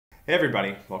Hey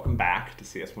everybody, welcome back to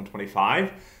CS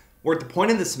 125. We're at the point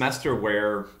in the semester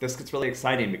where this gets really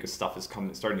exciting because stuff is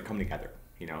starting to come together.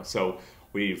 So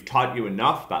we've taught you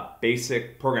enough about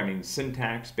basic programming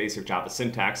syntax, basic Java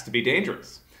syntax to be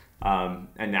dangerous. And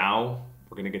now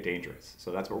we're going to get dangerous.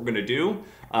 So that's what we're going to do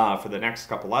for the next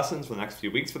couple lessons, for the next few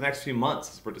weeks, for the next few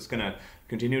months. We're just going to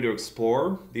continue to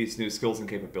explore these new skills and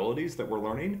capabilities that we're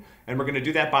learning. And we're going to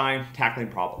do that by tackling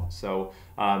problems. So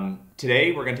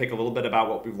today we're going to take a little bit about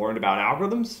what we've learned about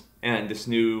algorithms and this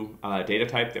new data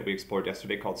type that we explored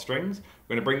yesterday called strings.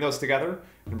 We're going to bring those together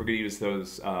and we're going to use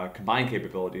those combined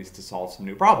capabilities to solve some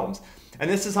new problems. And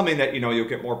this is something that you'll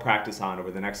get more practice on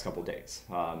over the next couple days.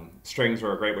 Strings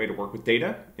are a great way to work with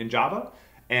data in Java,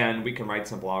 and we can write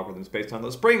simple algorithms based on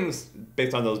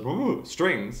those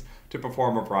strings to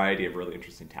perform a variety of really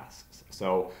interesting tasks.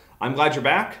 So I'm glad you're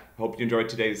back. Hope you enjoyed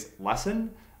today's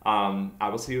lesson. I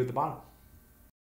will see you at the bottom.